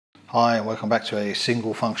Hi and welcome back to a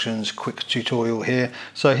single functions quick tutorial here.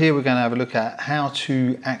 So here we're going to have a look at how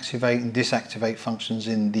to activate and deactivate functions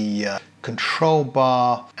in the control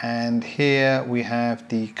bar, and here we have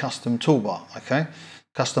the custom toolbar. Okay,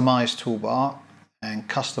 customize toolbar and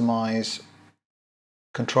customize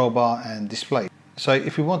control bar and display. So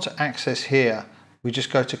if we want to access here, we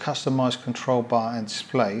just go to customize control bar and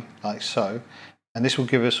display like so, and this will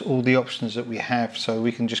give us all the options that we have, so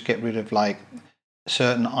we can just get rid of like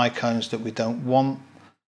certain icons that we don't want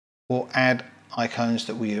or add icons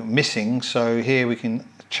that we are missing. So here we can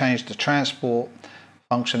change the transport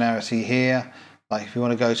functionality here. Like if you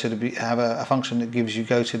want to go to have a function that gives you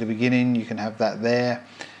go to the beginning, you can have that there,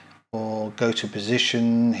 or go to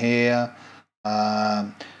position here,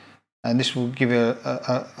 and this will give you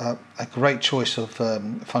a great choice of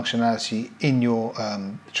functionality in your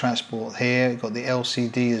transport here. You've got the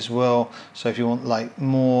LCD as well, so if you want like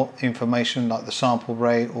more information like the sample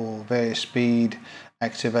rate or various speed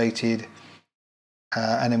activated,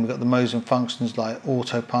 and then we've got the modes and functions like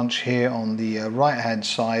auto punch here on the right hand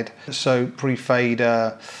side. So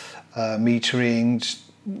pre-fader, metering,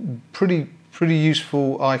 pretty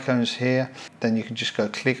useful icons here. Then you can just go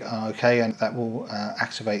click OK, and that will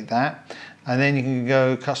activate that. And then you can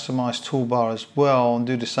go customize toolbar as well and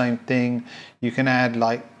do the same thing. You can add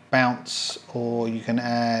like bounce, or you can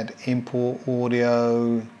add import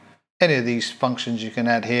audio. Any of these functions you can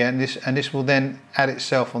add here, and this will then add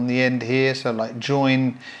itself on the end here. So like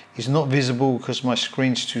join is not visible because my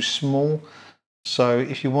screen's too small. So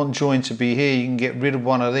if you want join to be here, you can get rid of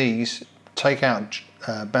one of these, take out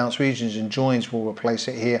bounce regions, and joins will replace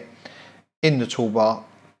it here in the toolbar.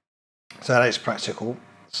 So that is practical.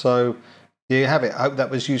 So there you have it. I hope that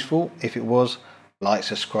was useful. If it was, like,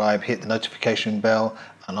 subscribe, hit the notification bell,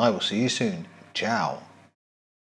 and I will see you soon. Ciao.